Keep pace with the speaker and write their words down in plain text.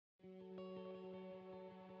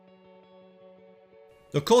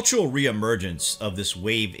The cultural reemergence of this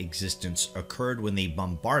wave existence occurred when the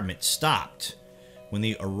bombardment stopped, when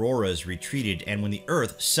the auroras retreated, and when the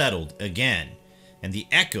earth settled again, and the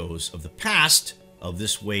echoes of the past of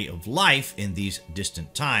this way of life in these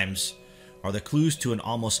distant times are the clues to an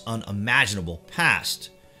almost unimaginable past,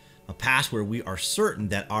 a past where we are certain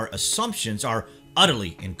that our assumptions are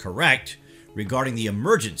utterly incorrect regarding the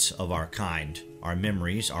emergence of our kind, our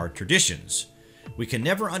memories, our traditions. We can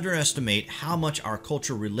never underestimate how much our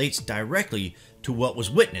culture relates directly to what was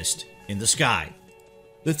witnessed in the sky.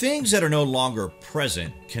 The things that are no longer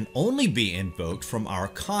present can only be invoked from our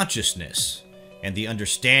consciousness, and the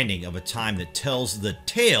understanding of a time that tells the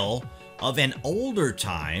tale of an older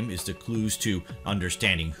time is the clues to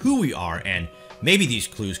understanding who we are, and maybe these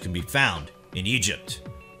clues can be found in Egypt.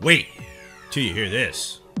 Wait till you hear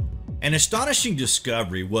this. An astonishing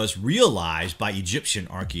discovery was realized by Egyptian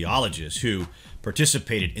archaeologists who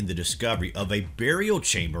participated in the discovery of a burial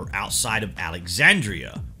chamber outside of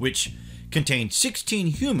Alexandria, which contained 16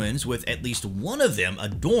 humans with at least one of them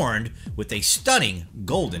adorned with a stunning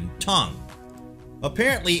golden tongue.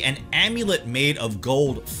 Apparently an amulet made of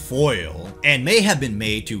gold foil, and may have been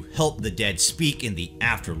made to help the dead speak in the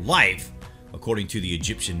afterlife, according to the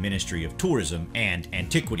Egyptian Ministry of Tourism and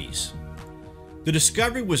Antiquities. The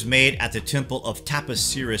discovery was made at the temple of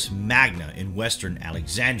Taposiris Magna in western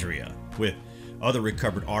Alexandria, with other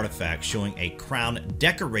recovered artifacts showing a crown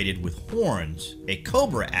decorated with horns, a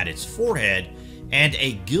cobra at its forehead, and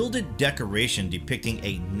a gilded decoration depicting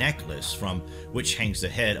a necklace from which hangs the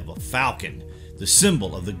head of a falcon, the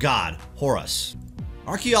symbol of the god Horus.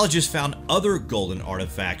 Archaeologists found other golden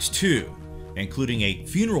artifacts too, including a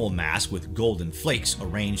funeral mask with golden flakes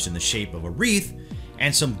arranged in the shape of a wreath,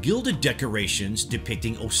 and some gilded decorations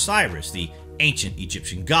depicting Osiris, the ancient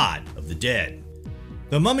Egyptian god of the dead.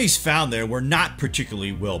 The mummies found there were not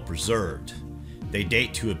particularly well preserved. They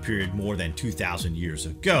date to a period more than 2,000 years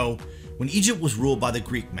ago, when Egypt was ruled by the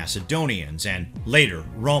Greek Macedonians and later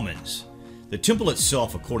Romans. The temple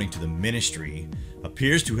itself, according to the ministry,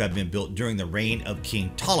 appears to have been built during the reign of King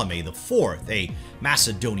Ptolemy IV, a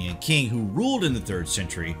Macedonian king who ruled in the 3rd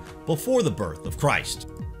century before the birth of Christ.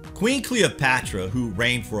 Queen Cleopatra, who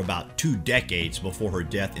reigned for about 2 decades before her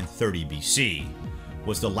death in 30 BC,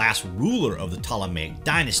 was the last ruler of the Ptolemaic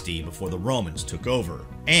dynasty before the Romans took over,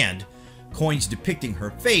 and coins depicting her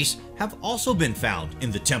face have also been found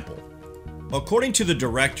in the temple. According to the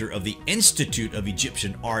director of the Institute of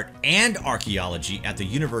Egyptian Art and Archaeology at the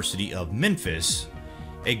University of Memphis,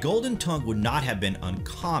 a golden tongue would not have been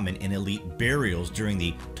uncommon in elite burials during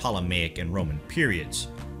the Ptolemaic and Roman periods.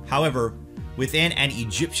 However, within an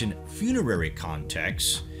Egyptian funerary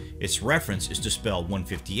context, its reference is to spell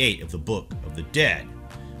 158 of the Book of the Dead,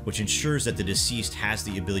 which ensures that the deceased has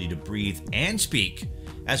the ability to breathe and speak,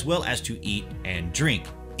 as well as to eat and drink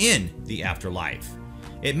in the afterlife.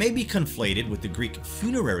 It may be conflated with the Greek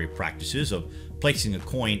funerary practices of placing a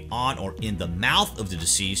coin on or in the mouth of the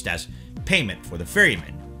deceased as payment for the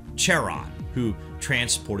ferryman, Charon, who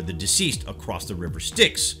transported the deceased across the river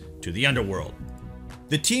Styx to the underworld.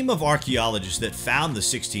 The team of archaeologists that found the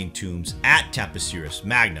 16 tombs at Taposiris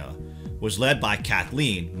Magna was led by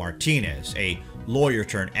Kathleen Martinez, a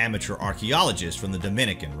lawyer-turned-amateur archaeologist from the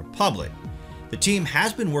Dominican Republic. The team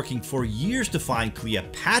has been working for years to find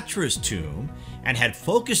Cleopatra's tomb and had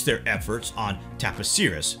focused their efforts on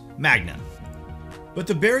Taposiris Magna. But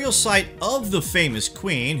the burial site of the famous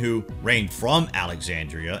queen, who reigned from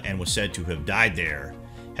Alexandria and was said to have died there,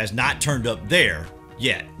 has not turned up there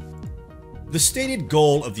yet. The stated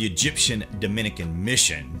goal of the Egyptian Dominican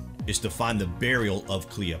mission is to find the burial of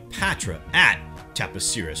Cleopatra at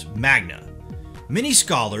Taposiris Magna. Many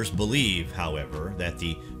scholars believe, however, that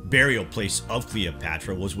the burial place of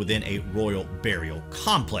Cleopatra was within a royal burial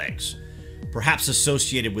complex, perhaps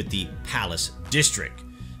associated with the Palace District,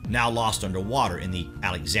 now lost underwater in the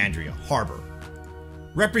Alexandria harbor.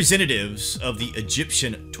 Representatives of the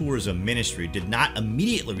Egyptian Tourism Ministry did not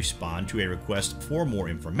immediately respond to a request for more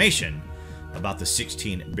information about the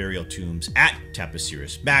 16 burial tombs at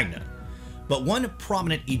Taposiris Magna, but one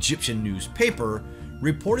prominent Egyptian newspaper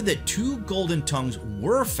reported that 2 golden tongues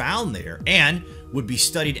were found there and would be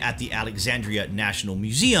studied at the Alexandria National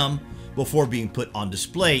Museum before being put on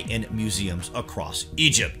display in museums across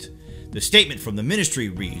Egypt. The statement from the ministry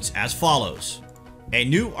reads as follows: "A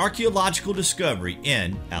new archaeological discovery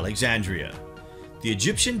in Alexandria. The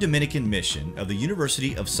Egyptian Dominican mission of the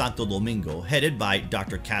University of Santo Domingo, headed by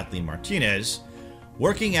Dr. Kathleen Martinez,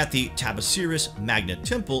 working at the Taposiris Magna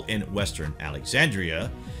Temple in western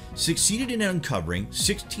Alexandria, succeeded in uncovering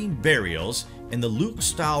 16 burials in the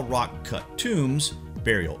Luke-style rock-cut tombs,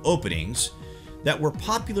 burial openings, that were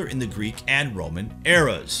popular in the Greek and Roman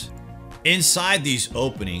eras. Inside these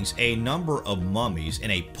openings, a number of mummies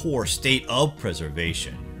in a poor state of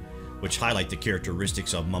preservation, which highlight the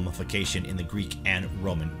characteristics of mummification in the Greek and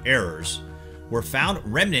Roman eras, were found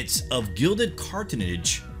remnants of gilded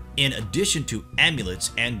cartonnage in addition to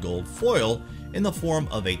amulets and gold foil in the form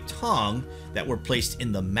of a tongue that were placed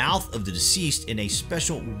in the mouth of the deceased in a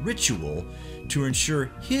special ritual to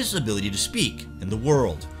ensure his ability to speak in the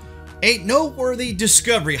world. A noteworthy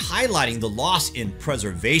discovery highlighting the loss in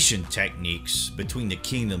preservation techniques between the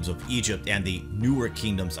kingdoms of Egypt and the newer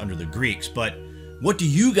kingdoms under the Greeks. But what do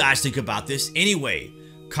you guys think about this anyway?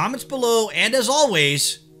 Comments below, and as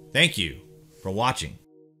always, thank you for watching.